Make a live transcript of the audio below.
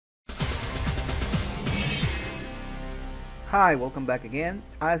Hi, welcome back again.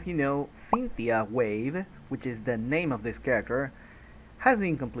 As you know, Cynthia Wave, which is the name of this character, has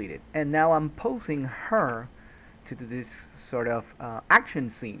been completed, and now I'm posing her to do this sort of action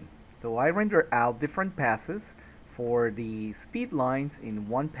scene. So I render out different passes for the speed lines in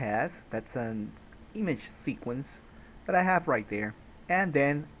one pass. That's an image sequence that I have right there. And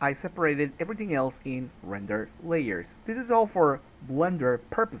then I separated everything else in render layers. This is all for Blender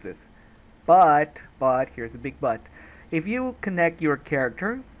purposes. But here's a big but. If you connect your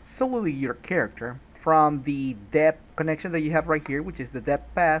character, solely your character, from the depth connection that you have right here, which is the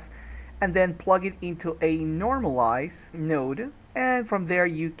depth path, and then plug it into a normalize node, and from there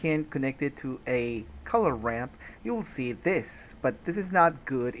you can connect it to a color ramp, you will see this. But this is not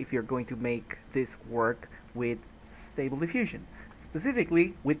good if you're going to make this work with StableDiffusion,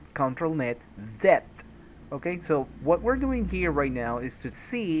 specifically with ControlNet depth. Okay, so what we're doing here right now is to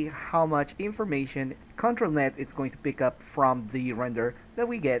see how much information ControlNet is going to pick up from the render that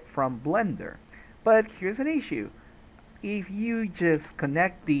we get from Blender. But here's an issue. If you just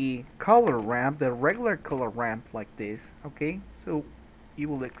connect the color ramp, the regular color ramp like this, okay, so you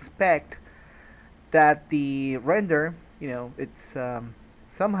will expect that the render, it's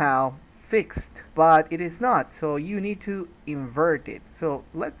somehow fixed, but it is not, so you need to invert it. So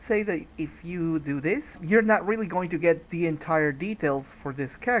let's say that if you do this, you're not really going to get the entire details for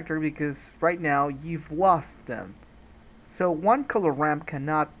this character because right now you've lost them. So one color ramp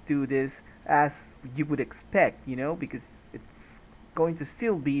cannot do this as you would expect, because it's going to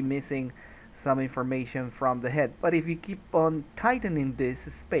still be missing some information from the head. But if you keep on tightening this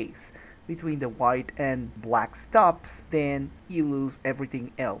space between the white and black stops, then you lose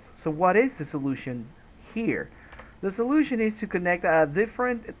everything else. So what is the solution here? The solution is to connect a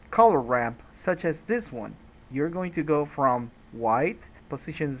different color ramp, such as this one. You're going to go from white,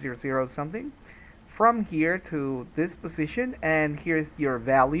 position 00 something, from here to this position, and here's your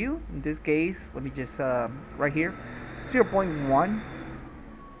value. In this case, let me just, right here, 0.1.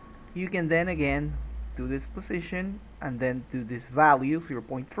 You can then again do this position, and then do this value,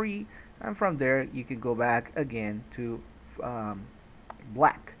 0.3, and from there you can go back again to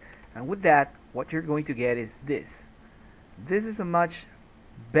black. And with that, what you're going to get is this. This is a much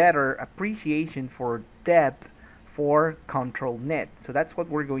better appreciation for depth for ControlNet. So that's what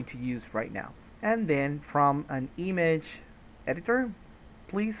we're going to use right now. And then from an image editor,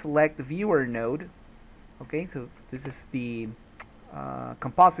 please select the viewer node. Okay, so this is the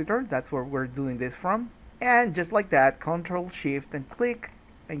compositor. That's where we're doing this from. And just like that, Control Shift and click,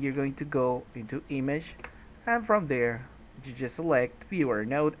 and you're going to go into image, and from there you just select viewer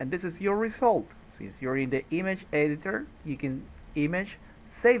node, and this is your result. Since you're in the image editor, you can image,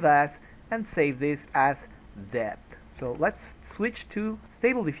 save as, and save this as depth. So let's switch to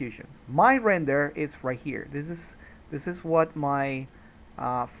StableDiffusion. My render is right here. This is what my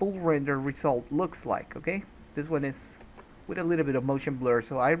full render result looks like. Okay, this one is with a little bit of motion blur,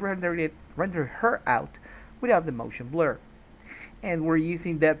 so I rendered her out without the motion blur. And we're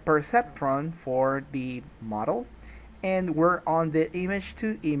using that perceptron for the model, and we're on the image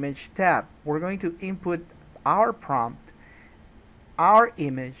to image tab. We're going to input our prompt, our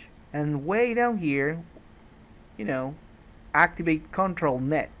image, and way down here, activate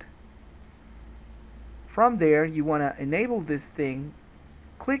ControlNet. From there, you want to enable this thing,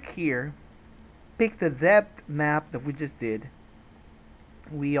 click here, pick the depth map that we just did,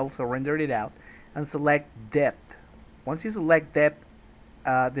 we also rendered it out, and select depth. Once you select depth,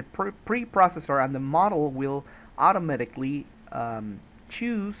 the preprocessor and the model will automatically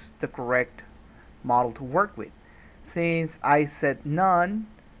choose the correct model to work with. Since I said none,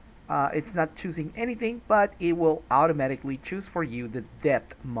 it's not choosing anything, but it will automatically choose for you the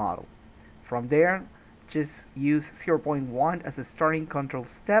depth model. From there, just use 0.1 as a starting control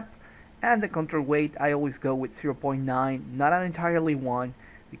step, and the control weight I always go with 0.9, not an entirely 1,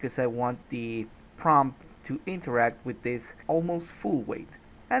 because I want the prompt to interact with this almost full weight.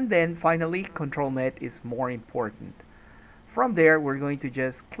 And then finally, ControlNet is more important. From there, we're going to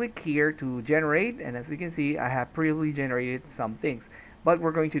just click here to generate, and as you can see, I have previously generated some things. But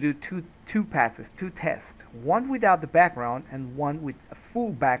we're going to do two passes, two tests, one without the background and one with a full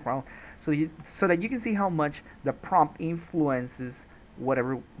background, so that you can see how much the prompt influences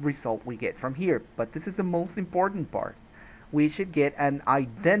whatever result we get from here. But this is the most important part. We should get an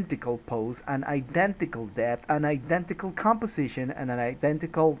identical pose, an identical depth, an identical composition, and an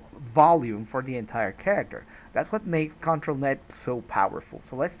identical volume for the entire character. That's what makes ControlNet so powerful.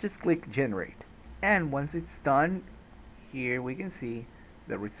 So let's just click generate. And once it's done, here we can see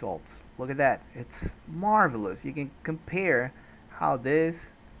the results. Look at that. It's marvelous. You can compare how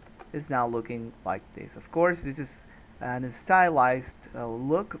this is now looking like this. Of course, this is and a stylized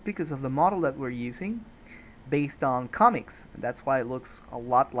look because of the model that we're using based on comics. That's why it looks a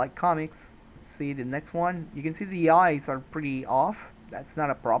lot like comics. Let's see the next one. You can see the eyes are pretty off. That's not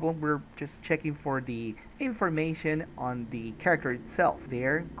a problem. We're just checking for the information on the character itself.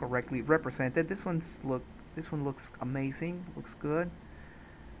 They're correctly represented. This one looks amazing. Looks good.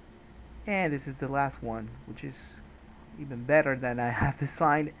 And this is the last one, which is even better than I have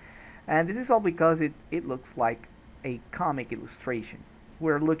designed. And this is all because it looks like a comic illustration.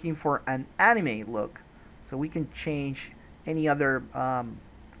 We're looking for an anime look, so we can change any other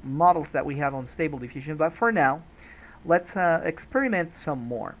models that we have on StableDiffusion. But for now, let's experiment some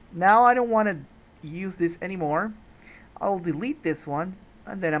more. Now I don't want to use this anymore. I'll delete this one,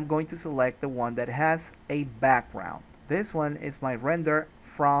 and then I'm going to select the one that has a background. This one is my render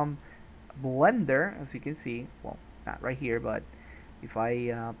from Blender, as you can see. Well, not right here, but if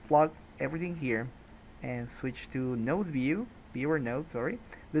I plug everything here and switch to node viewer node, sorry,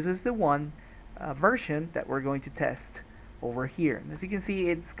 this is the one version that we're going to test over here. And as you can see,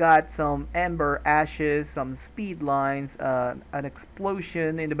 it's got some ember ashes, some speed lines, an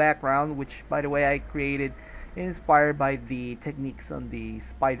explosion in the background, which by the way I created inspired by the techniques on the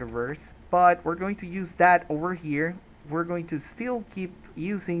Spider-Verse. But we're going to use that over here. We're going to still keep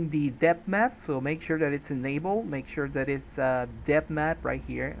using the depth map, so make sure that it's enabled, make sure that it's depth map right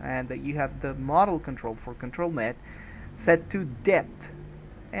here, and that you have the model control for ControlNet set to depth,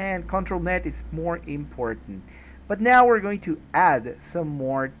 and ControlNet is more important. But now we're going to add some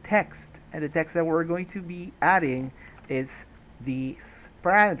more text, and the text that we're going to be adding is the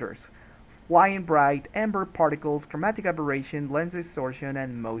parameters: flying bright, ember particles, chromatic aberration, lens distortion,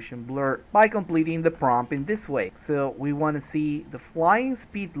 and motion blur, by completing the prompt in this way. So we want to see the flying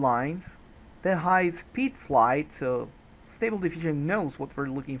speed lines, the high speed flight, so StableDiffusion knows what we're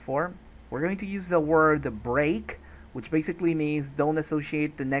looking for. We're going to use the word break, which basically means don't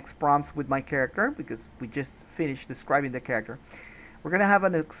associate the next prompts with my character, because we just finished describing the character. We're going to have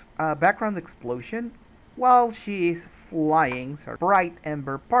a background explosion while she is flying, so bright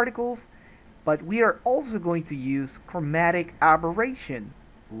ember particles. But we are also going to use chromatic aberration,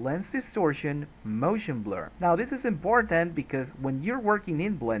 lens distortion, motion blur. Now this is important because when you're working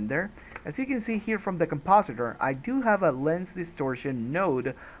in Blender, as you can see here from the compositor, I do have a lens distortion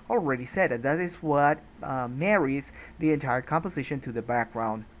node already set, and that is what marries the entire composition to the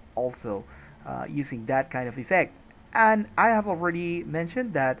background, also using that kind of effect. And I have already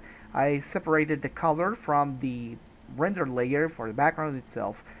mentioned that I separated the color from the render layer for the background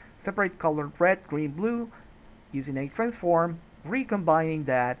itself. Separate color red, green, blue, using a transform, recombining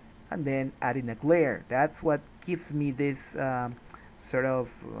that, and then adding a glare. That's what gives me this sort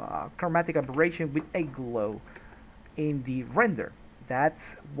of chromatic aberration with a glow in the render.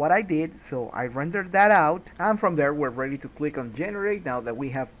 That's what I did, so I rendered that out, and from there we're ready to click on generate now that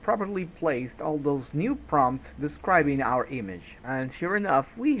we have properly placed all those new prompts describing our image. And sure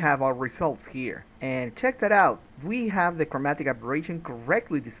enough, we have our results here. And check that out, we have the chromatic aberration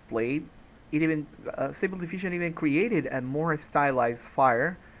correctly displayed. It even StableDiffusion even created a more stylized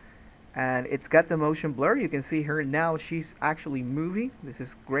fire, and it's got the motion blur. You can see her now, she's actually moving. This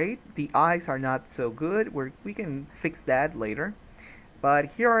is great. The eyes are not so good. We can fix that later.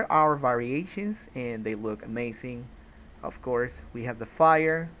 But here are our variations, and they look amazing. Of course, we have the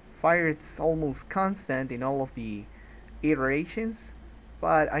fire. Fire, it's almost constant in all of the iterations,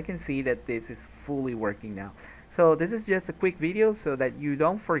 but I can see that this is fully working now. So this is just a quick video so that you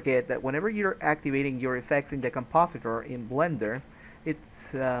don't forget that whenever you're activating your effects in the compositor in Blender,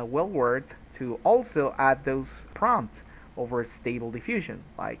 it's well worth to also add those prompts over StableDiffusion,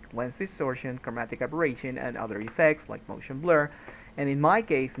 like lens distortion, chromatic aberration, and other effects like motion blur. And in my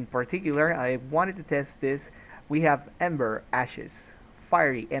case in particular, I wanted to test this. We have ember ashes,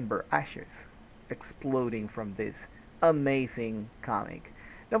 fiery ember ashes exploding from this amazing comic.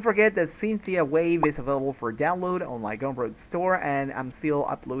 Don't forget that Cynthia Wave is available for download on my Gumroad store, and I'm still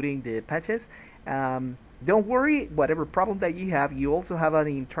uploading the patches. Don't worry, whatever problem that you have, you also have an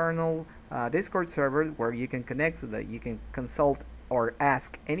internal Discord server where you can connect so that you can consult or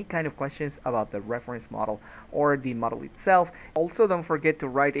ask any kind of questions about the reference model or the model itself. Also, don't forget to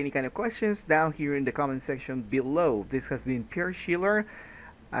write any kind of questions down here in the comment section below. This has been Pierre Schiller.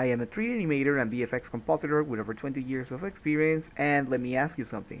 I am a 3D animator and VFX compositor with over 20 years of experience, and let me ask you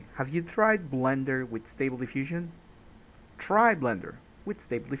something. Have you tried Blender with StableDiffusion? Try Blender with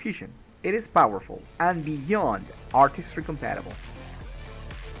StableDiffusion. It is powerful and beyond artistry compatible.